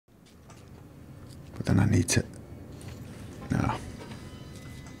But then I need to... No.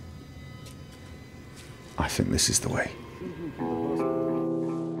 I think this is the way.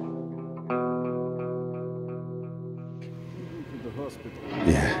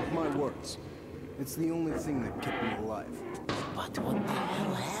 Yeah. My words. It's the only thing that kept me alive. But what the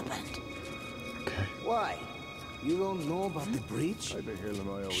hell happened? Okay. Why? You don't know about the breach?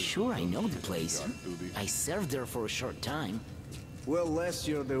 Sure, I know the place. I served there for a short time. Well, last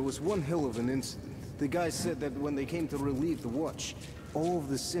year there was one hell of an incident. The guys said that when they came to relieve the watch, all of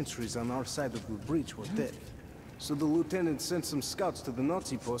the sentries on our side of the breach were dead. So the lieutenant sent some scouts to the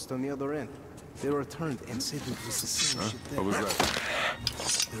Nazi post on the other end. They returned and said it was the same shit there. What was that?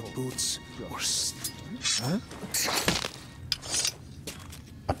 Their boots were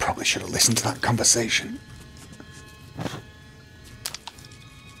I probably should have listened to that conversation.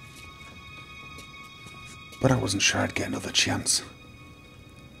 But I wasn't sure I'd get another chance.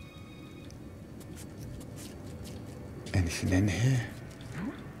 Anything in here?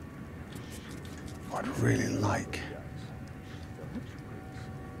 What I'd really like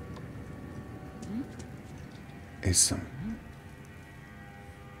is some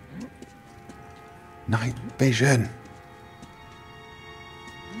night vision.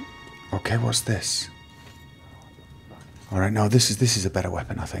 Okay, what's this? Alright, no, this is a better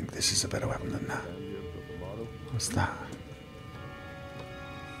weapon, I think. This is a better weapon than that. What's that?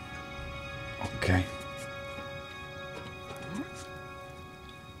 Okay.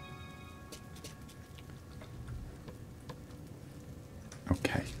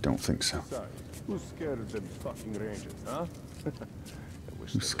 Okay, don't think so. Who's scared of them fucking rangers, huh?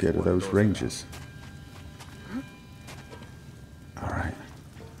 Who's scared of those rangers? Alright.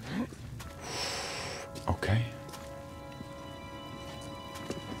 Okay.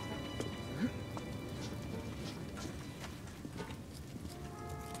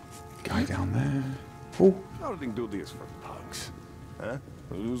 Guy down there. Oh, I don't think do this for punks. Huh?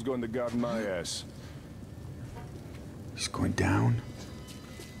 Who's going to guard my ass? he's going down.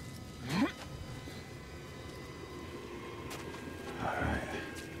 Alright.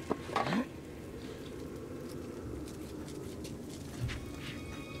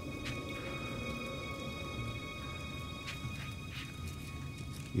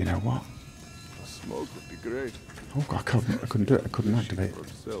 You know what? A smoke would be great. Oh, I couldn't do it. I couldn't activate it. For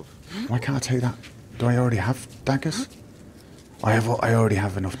itself. Why can't I take that? Do I already have daggers? I already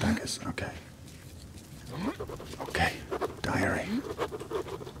have enough daggers. Okay. Okay. Diary.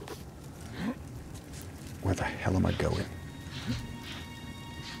 Where the hell am I going?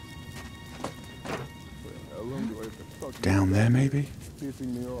 How long do I have to fuck Down there, maybe?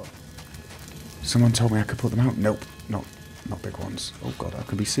 pissing me off? Someone told me I could put them out. Nope. Not big ones. Oh god, I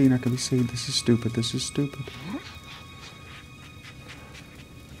can be seen. I can be seen. This is stupid. This is stupid.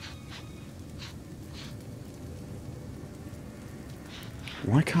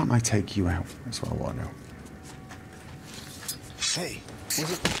 Why can't I take you out? That's what I want to know. Hey, was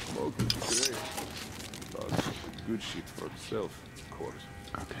it? Smoke would be great. But good shit for itself, of course.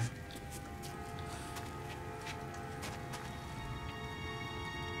 Okay.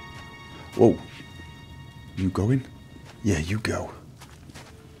 Whoa. You going? Yeah, you go.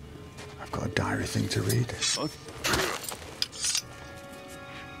 I've got a diary thing to read. What?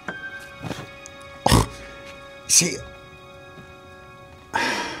 Oh, see,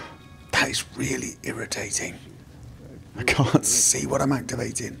 that is really irritating. I can't see what I'm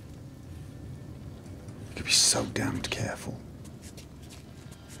activating. You could be so damned careful.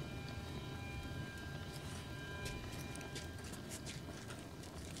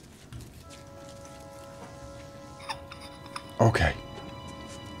 Okay.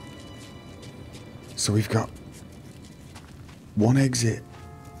 So we've got one exit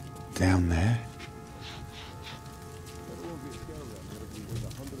down there.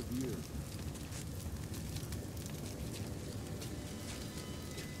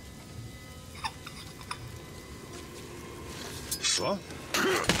 What?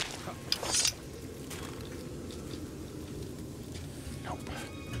 Nope.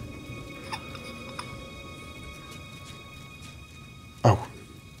 Oh.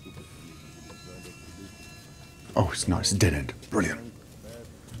 Oh, it's nice. It didn't. Brilliant.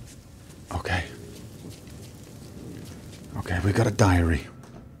 Okay. Okay, we got a diary.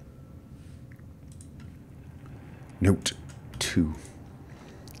 Note 2.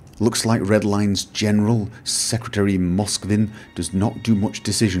 Looks like Red Line's General Secretary Moskvin does not do much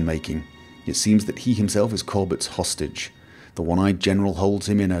decision making. It seems that he himself is Corbett's hostage. The one-eyed general holds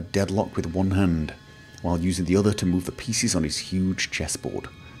him in a deadlock with one hand, while using the other to move the pieces on his huge chessboard,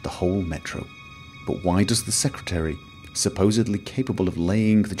 the whole metro. But why does the secretary supposedly capable of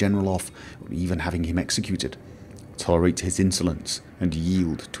laying the general off or even having him executed. Tolerate his insolence and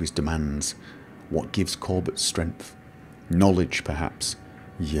yield to his demands. What gives Corbett strength? Knowledge, perhaps.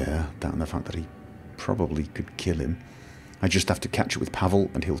 Yeah, that and the fact that he probably could kill him. I just have to catch up with Pavel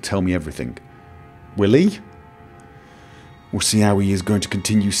and he'll tell me everything. Will he? We'll see how he is going to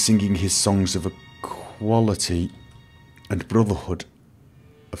continue singing his songs of equality and brotherhood,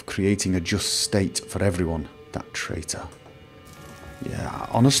 of creating a just state for everyone, that traitor. Yeah,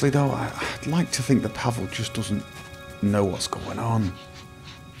 honestly though, I'd like to think that Pavel just doesn't know what's going on.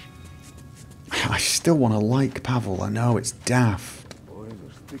 I still want to like Pavel. I know it's daft.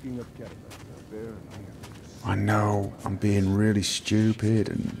 I know I'm being really stupid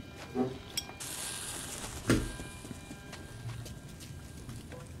and...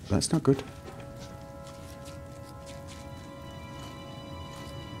 That's not good.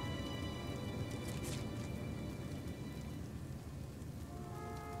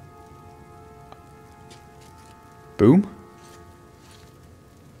 Boom?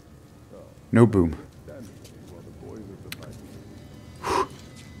 No boom.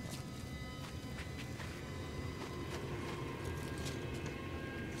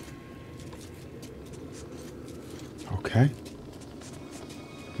 Okay.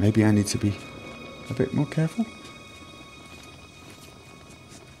 Maybe I need to be a bit more careful.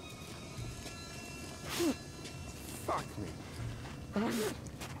 Fuck me.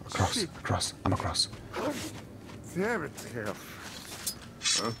 Across. I'm across. Damn it, hell.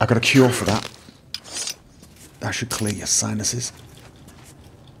 I got a cure for that. That should clear your sinuses.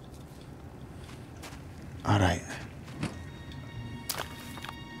 Alright.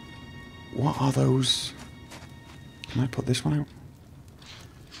 What are those? Can I put this one out?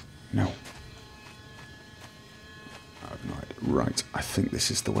 No. I have no idea. Right, I think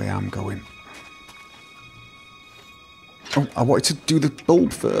this is the way I'm going. Oh, I wanted to do the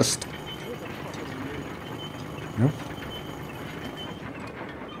bulb first. No.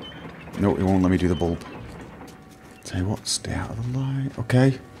 No, it won't let me do the bulb. Tell you what, stay out of the light.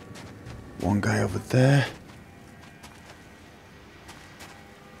 Okay. One guy over there.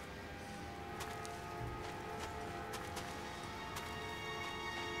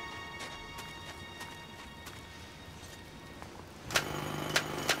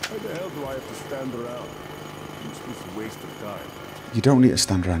 Why the hell do I have to stand around? It's just a waste of time. You don't need to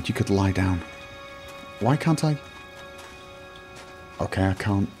stand around. You could lie down. Why can't I? Okay, I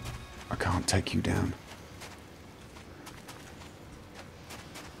can't take you down.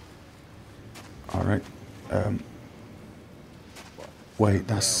 Alright. Wait,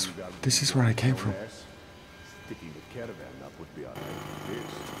 this is where I came from. Sticking the caravan up would be alright.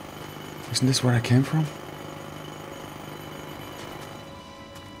 Isn't this where I came from?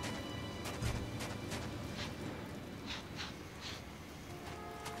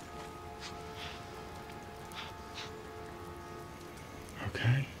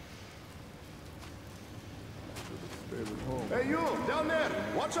 Okay. Hey, you down there!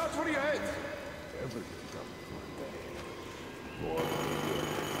 Watch out for your head!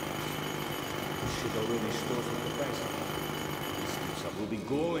 Should already stole from the base. These will be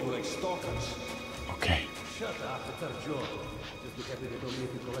glowing like stalkers. Okay. Shut up, it's our job. Just be happy they don't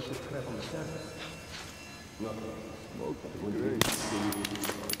make you collect this crap on the surface. No.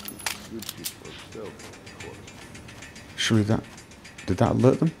 Good shit for itself, of course. Surely that... Did that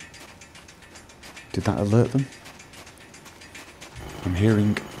alert them? Did that alert them? I'm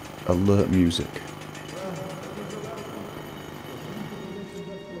hearing alert music.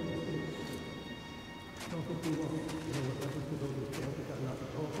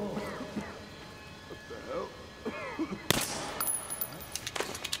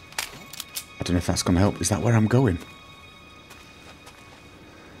 I don't know if that's going to help. Is that where I'm going?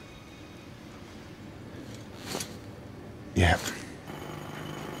 Yeah.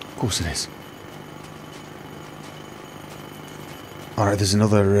 Of course it is. Alright, there's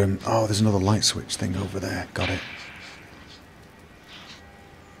another, there's another light switch thing over there. Got it.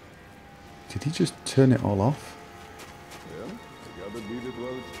 Did he just turn it all off? Yeah, I gotta beat it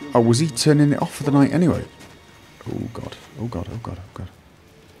while it's still... Oh, was he turning it off for the night anyway? Oh god, oh god, oh god, oh god.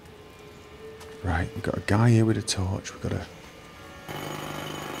 Right, we've got a guy here with a torch. We've got a...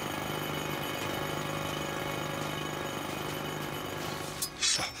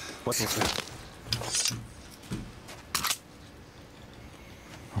 What was that?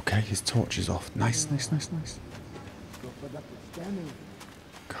 Okay, his torch is off. Nice, nice, nice, nice.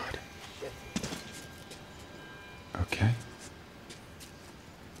 God. Okay.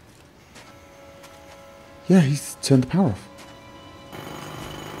 Yeah, he's turned the power off.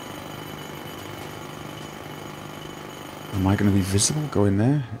 Am I going to be visible going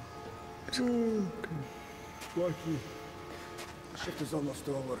there? Shift is almost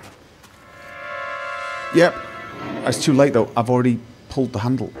over. Yep. It's too late though. I've already pulled the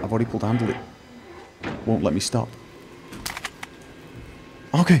handle. It won't let me stop.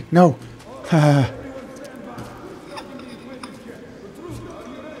 Okay, no. Okay.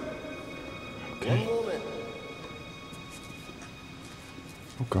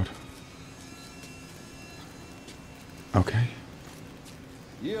 Oh God. Okay.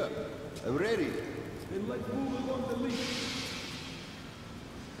 Yeah, I'm ready. Then let's move along the lead.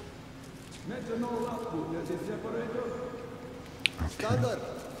 Methanol output as a separator. Standard.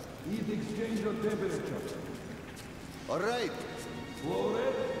 Heat exchanger temperature. All right. Flow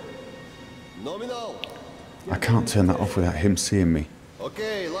rate. Nominal. I can't turn that off without him seeing me.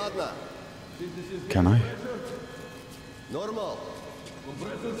 Okay, ladna. Can I? Normal.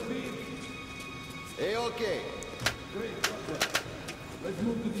 Compressor speed. Hey, okay. Great, got that. Let's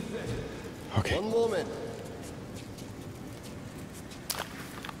move to defense. Okay. One moment.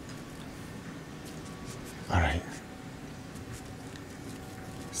 Alright.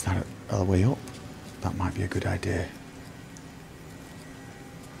 Is that a way up? That might be a good idea.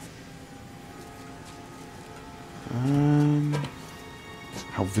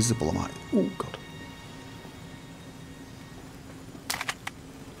 How visible am I? Oh God.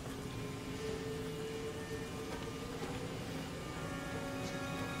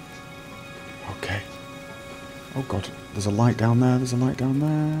 Okay. Oh God, there's a light down there,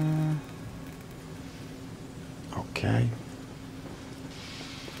 Okay.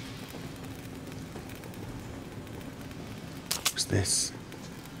 What's this?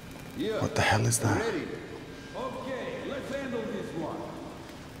 Yeah. What the hell is that? Ready. Okay, let's handle this one.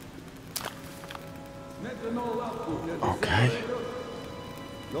 Methanol output as a Okay. separator.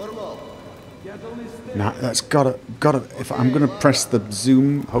 Normal. Catalyst state. Nah, that's gotta, if I'm gonna press the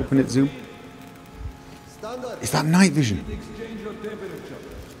zoom, hoping it zoom. Standard. Is that night vision? Heat exchanger temperature.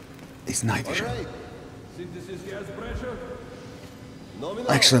 It's night All vision. right. Synthesis gas pressure.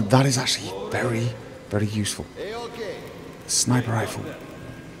 Nominal. Excellent, that is actually very, very useful. Hey, okay. Sniper rifle.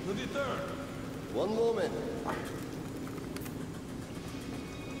 To the third. One moment.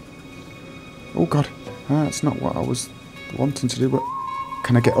 Oh God, that's not what I was wanting to do, but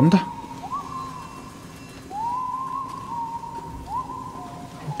can I get under?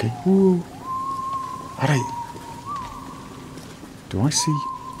 Okay, woo. Alright. Do I see?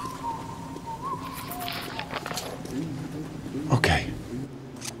 Okay.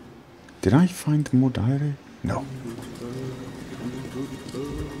 Did I find more diary? No.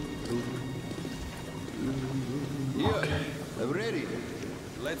 Yeah. I'm ready.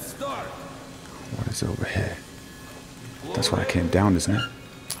 Let's start. What is over here? That's where I came down, isn't it?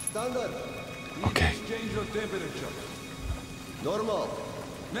 Standard. Okay. Exchanger temperature. Normal.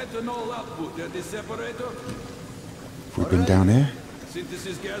 Methanol output at the separator. We've been down here.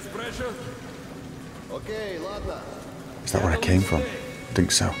 Synthesis gas pressure. Okay, ladna. Is that where I came from? I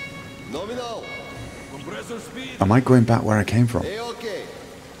think so. Nominal. Compressor speed. Am I going back where I came from? Hey, okay.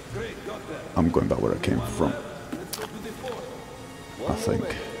 Great, got that. I'm going back where I came from, Let's go to the fourth. I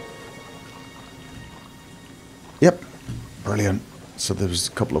think. Yep. Brilliant. So there's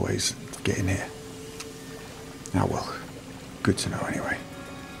a couple of ways to get in here. Now, well, good to know anyway.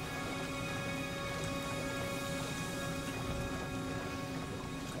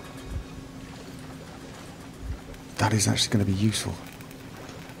 That is actually going to be useful.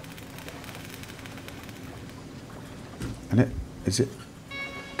 And it, is it,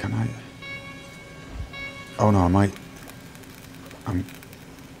 can I? Oh no, I might.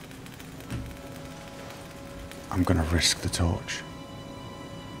 I'm gonna risk the torch.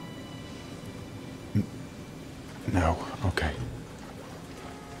 No, okay.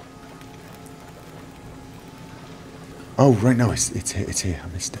 Oh right, no, it's here. I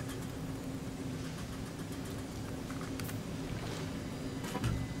missed it.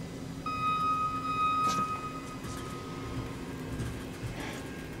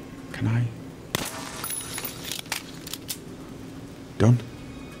 Can I? Done?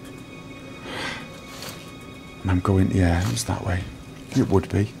 And I'm going, yeah, it's that way. It would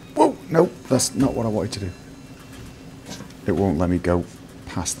be. Whoa, no, that's not what I wanted to do. It won't let me go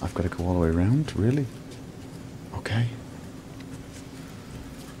past. I've got to go all the way around, really? Okay.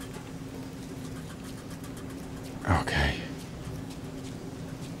 Okay.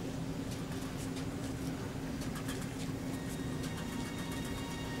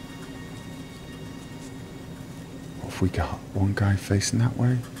 What have we got? One guy facing that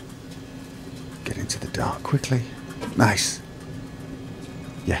way. Get into the dark quickly. Nice.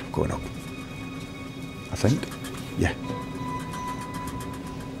 Yeah, going up. I think. Yeah.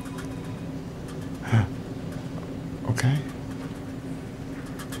 Okay.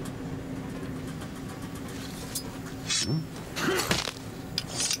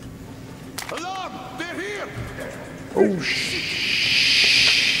 Alarm! They're here! Oh, shh.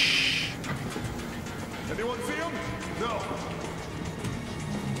 Anyone see them? No.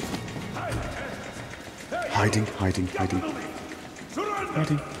 Hiding, hiding, hiding. Surrender!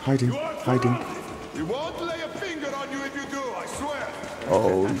 Hiding, hiding, hiding. We won't lay a finger on you if you do, I swear!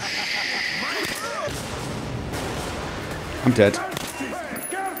 Oh, I'm dead.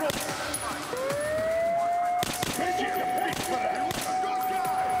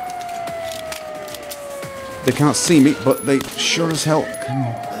 They can't see me, but they sure as hell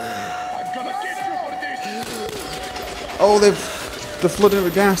can. Oh, they're flooded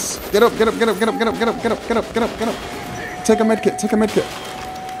with gas. Get up, get up, get up, get up, get up, get up, get up, get up, get up, get up. Take a medkit, take a medkit.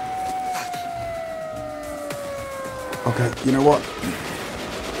 Okay, you know what?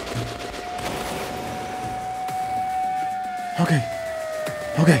 Okay.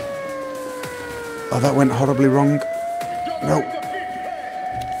 Okay. Oh, that went horribly wrong. No.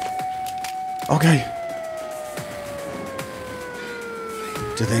 Okay.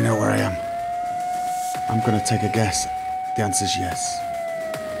 Do they know where I am? I'm gonna take a guess. The answer's yes.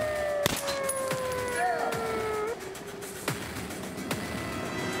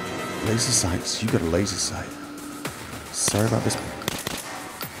 Laser sights? You got a laser sight. Sorry about this.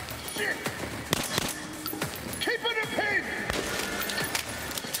 Keep it in pain!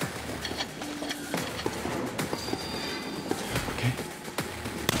 Okay.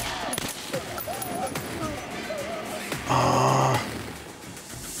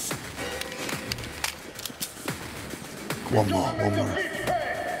 One more, one more.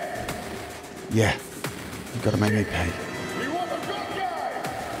 Yeah. You gotta make me pay.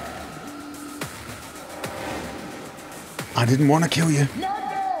 I didn't want to kill you.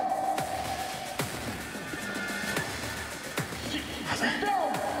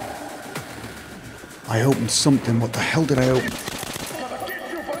 I opened something. What the hell did I open?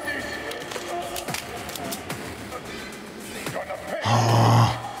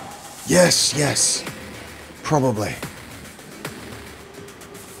 Ah, yes, yes. Probably.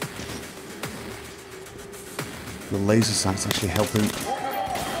 The laser sight's actually helping.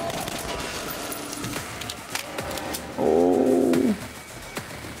 Oh.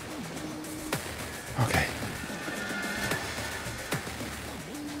 Okay.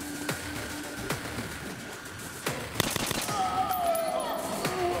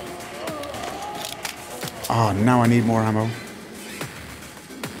 Oh, now I need more ammo.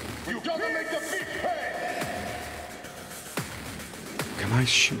 Can I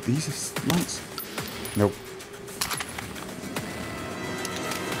shoot these lights? Nope.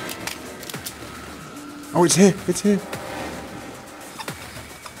 Oh, it's here. It's here.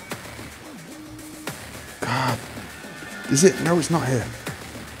 God. Is it? No, it's not here.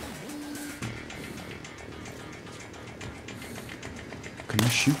 Can I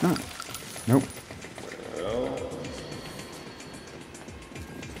shoot that? Nope.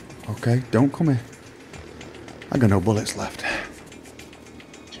 Okay, don't come here. I got no bullets left.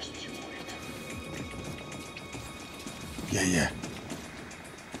 Yeah, yeah.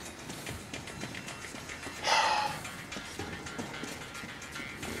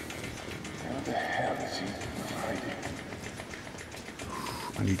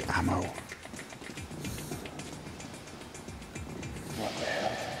 I need ammo.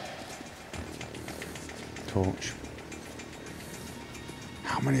 Torch.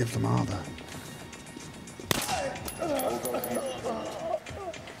 How many of them are there?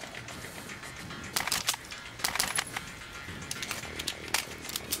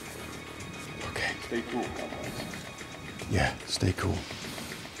 Okay. Stay cool, comrades. Yeah, stay cool.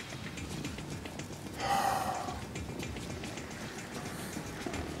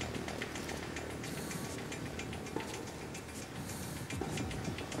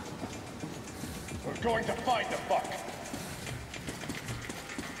 We're going to find the fuck.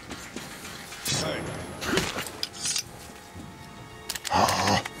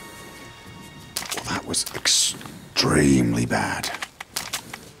 Well, that was extremely bad.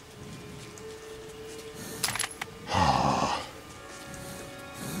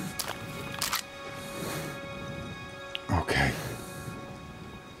 Okay.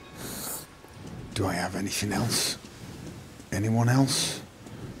 Do I have anything else? Anyone else?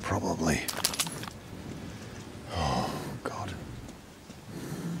 Probably. Oh, God.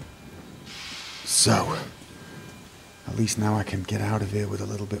 So, at least now I can get out of here with a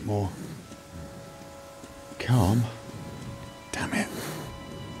little bit more calm. Damn it.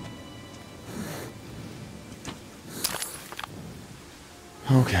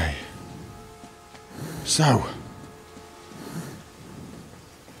 Okay. So,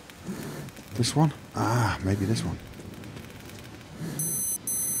 This one? Ah, maybe this one.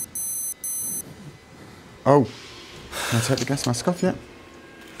 Oh. Can I take the gas mask off yet?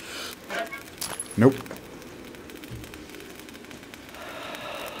 Nope.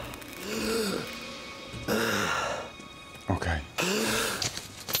 Okay.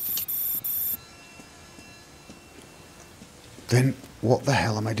 Then what the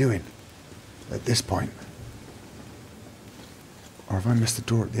hell am I doing at this point? Or have I missed the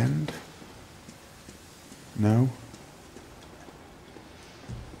door at the end? No.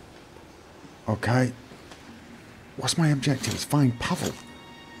 Okay. What's my objective? It's find Pavel.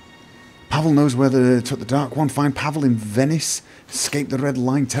 Pavel knows where they took the Dark One. Find Pavel in Venice. Escape the Red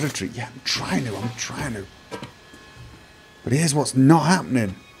Line territory. Yeah, I'm trying to. But here's what's not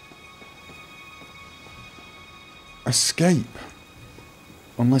happening. Escape.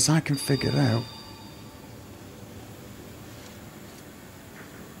 Unless I can figure it out.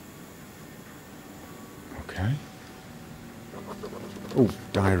 Okay. Oh,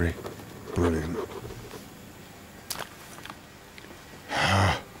 diary. Brilliant.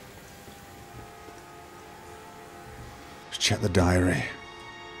 Let's check the diary.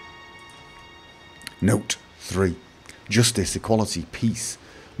 Note 3. Justice, equality, peace.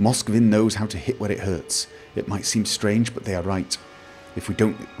 Moskvin knows how to hit where it hurts. It might seem strange, but they are right. If we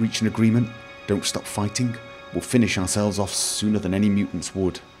don't reach an agreement, don't stop fighting, we'll finish ourselves off sooner than any mutants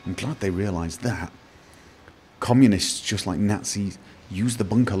would. I'm glad they realised that. Communists, just like Nazis, use the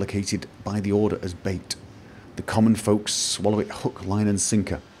bunker located by the Order as bait. The common folks swallow it hook, line and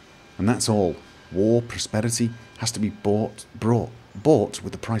sinker. And that's all. War, prosperity, has to be bought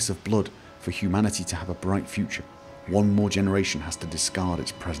with the price of blood for humanity to have a bright future. One more generation has to discard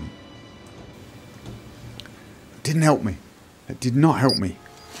its present. Didn't help me. It did not help me.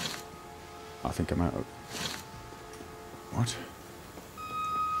 I think I'm out of... What?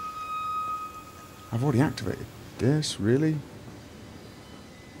 I've already activated this, really?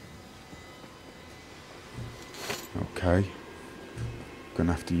 Okay.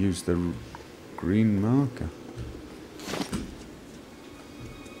 Gonna have to use the green marker.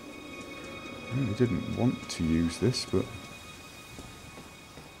 I really didn't want to use this, but...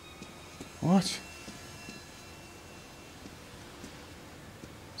 What?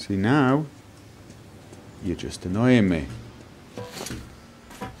 See, now... You're just annoying me.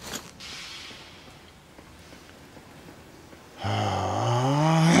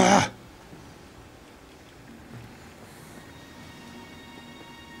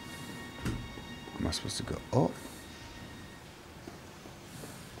 Am I supposed to go up?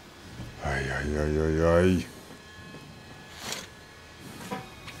 Ay.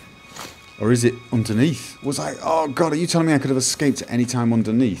 Or is it underneath? Was I... Oh god, are you telling me I could have escaped at any time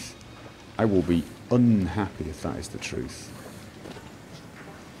underneath? I will be unhappy if that is the truth.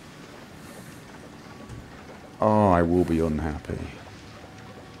 Oh, I will be unhappy.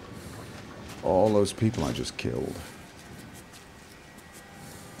 All those people I just killed.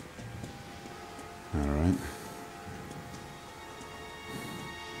 Alright.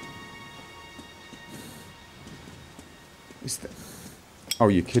 Is that... Oh,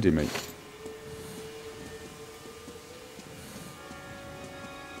 you're kidding me.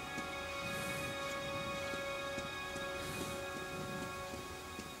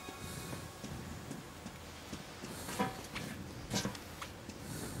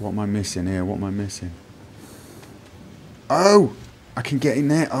 What am I missing here? What am I missing? Oh! I can get in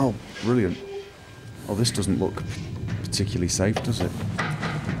there. Oh, brilliant. Oh, this doesn't look particularly safe, does it?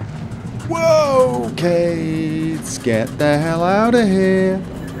 Whoa! Okay, let's get the hell out of here.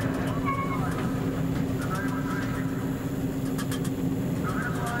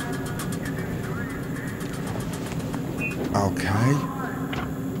 Okay.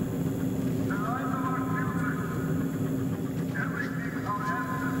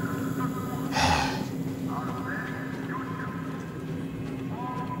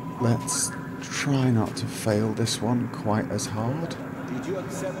 Let's try not to fail this one quite as hard. Did you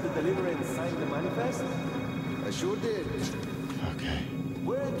accept the delivery and sign the manifest? I sure did. Okay.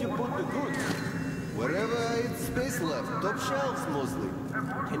 Where did you put the goods? Wherever I had space left. Top shelves, mostly.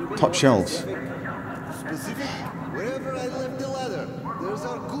 Can you be Top more shelves. Specific? Wherever I left the ladder. There's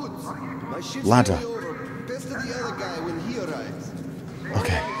our goods. My ship's Ladder. nearly over. Best of the other guy when he arrives.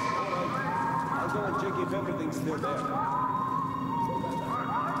 Okay. I'll go and check if everything's still there.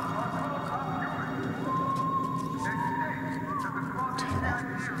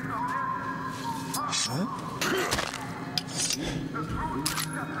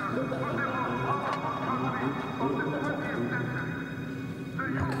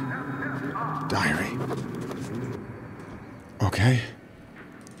 Diary. Okay.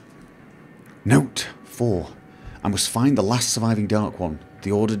 Note 4. I must find the last surviving Dark One.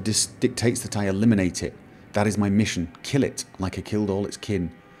 The order dictates that I eliminate it. That is my mission. Kill it, like I killed all its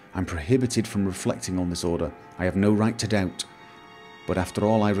kin. I'm prohibited from reflecting on this order. I have no right to doubt. But after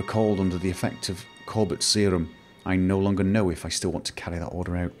all I recalled under the effect of Corbett's serum, I no longer know if I still want to carry that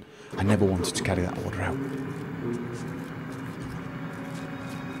order out. I never wanted to carry that order out.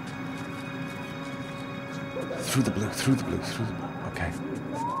 Through the blue, through the blue, through the blue. Okay.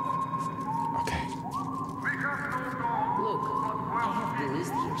 Okay. Look, I have the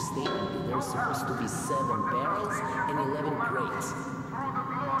list here stating that there's supposed to be 7 barrels and 11 crates.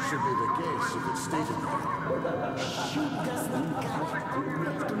 Should be the case if it's stated there. Shoot does not count. We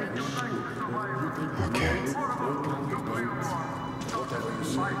have to make sure. You take the Okay. crates, we count the paints. Whatever you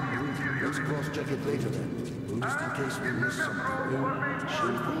say. Let's cross-check it later then. Just in case we miss something.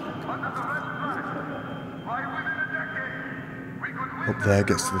 Sure thing. Up there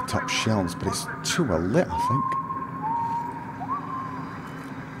gets to the top shelves, but it's too well lit, I think.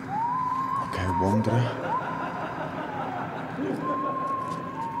 Okay, Wanderer.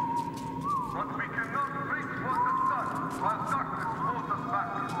 But we cannot reach for the sun while darkness holds us back.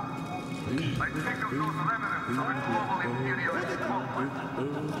 I think of those remnants of its global imperialist conflict.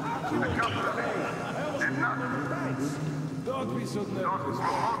 The government did not. Don't be so nervous.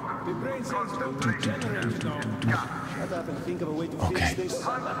 The brain cells don't regenerate now. Shut up and think of a way to Okay. fix this.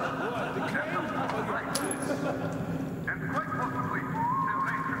 What, the crane? And quite possibly still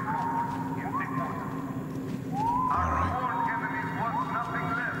ancient Gopher in deep water. Our sworn enemies want nothing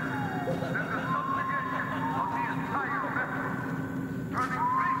less than the subjugation of the entire vessel, turning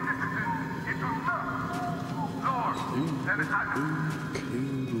free citizens into serfs, lords, and tyrants.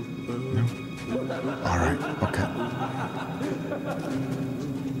 Alright, okay.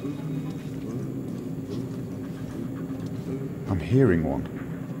 I'm hearing one.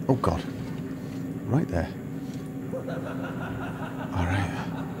 Oh god. Right there. Alright.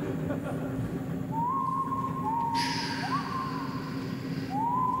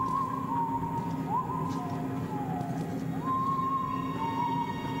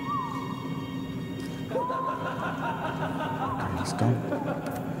 Okay, he's gone.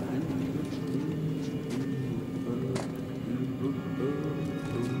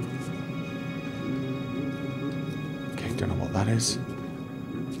 Okay, don't know what that is.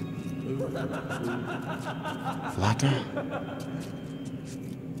 Ladder?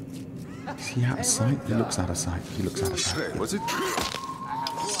 Is he out of sight? He looks out of sight. He looks out of sight. Hey, was it?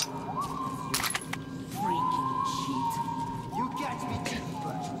 Freaking cheat. You catch me,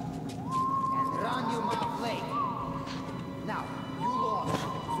 Gopher, and run your mouth late. Now, you lost,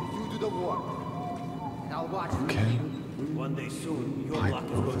 so you do the work. And I'll watch you. Okay, One day soon, your pipe luck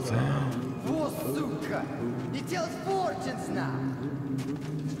is over going to there. Oh, suka! He tells fortunes now.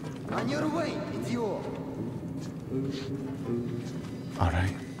 On your way, idiot.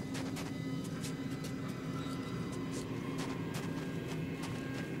 Alright.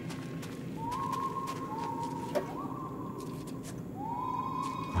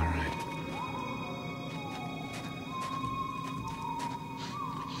 Alright.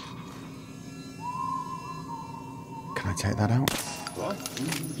 Can I take that out?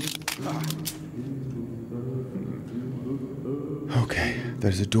 Okay,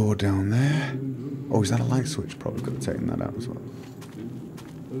 there's a door down there. Oh, is that a light switch? Probably could have taken that out as well.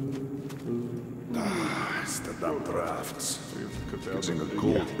 It's the damn drafts. Catching a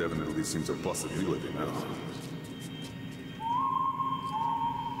cold definitely seems a possibility now.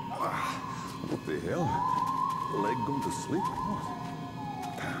 What the hell? Leg going to sleep? What?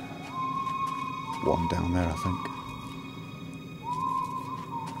 One down there, I think.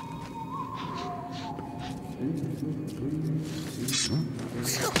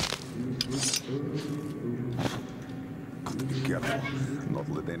 Got to be careful. Not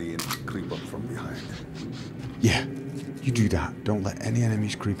let any enemy creep up from behind. Yeah, you do that. Don't let any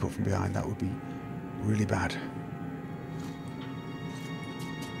enemies creep up from behind. That would be really bad.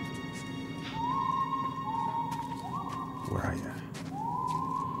 Where are you?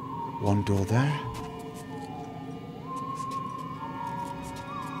 One door there.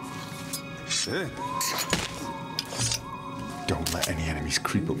 Eh? Don't let any enemies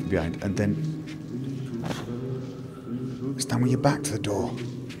creep up from behind. And then stand with your back to the door.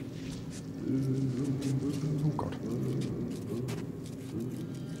 Oh god.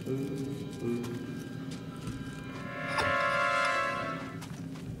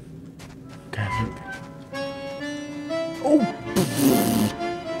 Okay, I think. Oh!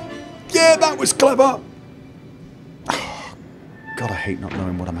 Yeah, that was clever! God, I hate not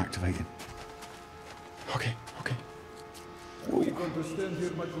knowing what I'm activating. Okay, okay. Are we going to stand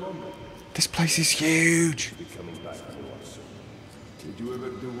here much longer? This place is huge. Be coming back to the watch soon. Did you ever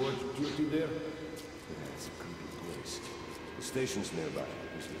do watch duty there? Yeah, it's a creepy place. The station's nearby.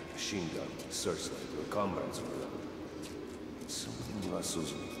 There's a machine gun, a searchlight, or comrades around. Something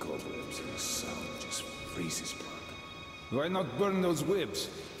rustles with cobwebs and the sound just freezes blood. Why not burn those whips?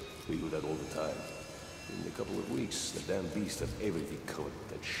 We do that all the time. In a couple of weeks, the damn beast had everything covered with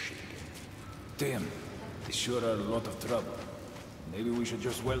that shit. Damn, they sure are a lot of trouble. Maybe we should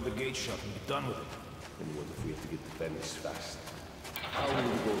just weld the gate shut and be done with it. And what if we have to get to Venice fast? How will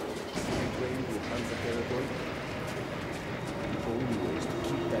we go? Train to Hansa territory? The only way is to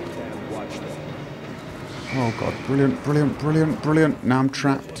keep that damn watch there. Oh god, brilliant, brilliant, brilliant, brilliant. Now I'm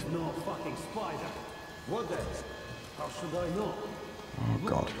trapped. No fucking spider. What the? How should I know? Oh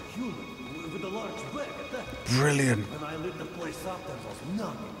god. Human with a large bag at that. Brilliant. When I lit the place up, there was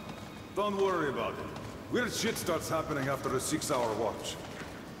nothing. Don't worry about it. Weird shit starts happening after a 6-hour watch.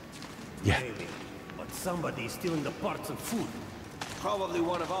 Yeah. Maybe. But somebody's stealing the parts of food. Probably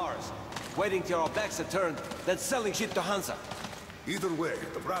one of ours. Waiting till our backs are turned, then selling shit to Hansa. Either way,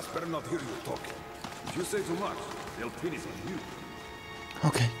 the brass better not hear you talking. If you say too much, they'll pin it on you.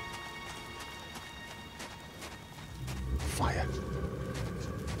 Okay. Fire.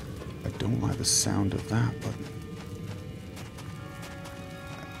 I don't like the sound of that, but...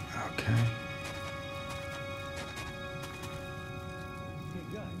 Okay. Hey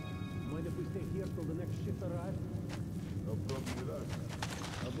guys, mind if we stay here till the next ship arrives? No problem with us.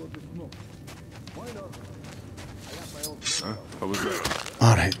 How about the smoke? Why not? I got my own smoke. Huh? How was that?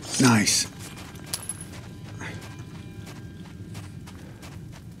 Alright, nice.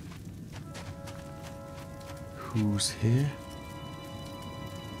 Who's here?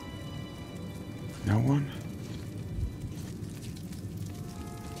 No one?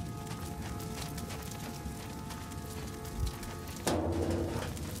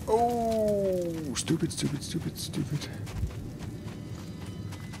 Oh, stupid, stupid, stupid, stupid.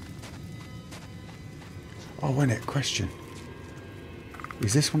 Oh, wait a minute, question.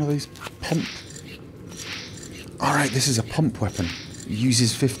 Is this one of these pump? Alright, this is a pump weapon. It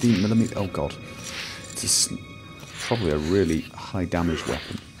uses 15mm. Oh god. It's probably a really high damage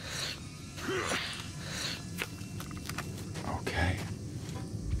weapon. Okay.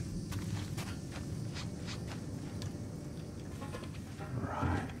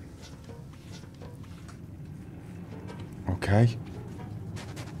 Right. Okay.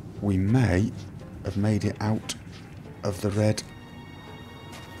 We may have made it out of the red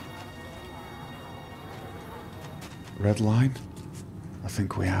line. I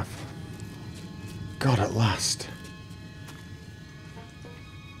think we have. God, at last.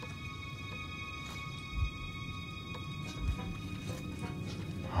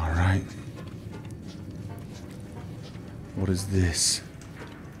 All right. What is this?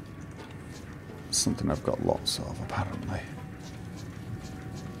 Something I've got lots of, apparently.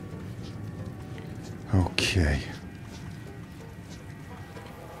 Okay.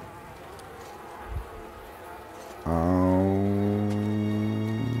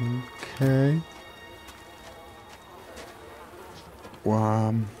 Okay.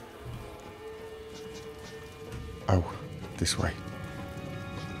 Oh, this way.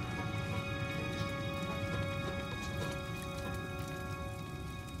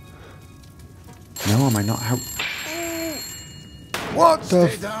 No, am I not out? What the?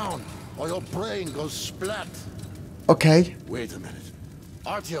 Stay down, or your brain goes splat. Okay. Wait a minute.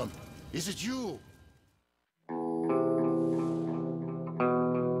 Artyom, is it you?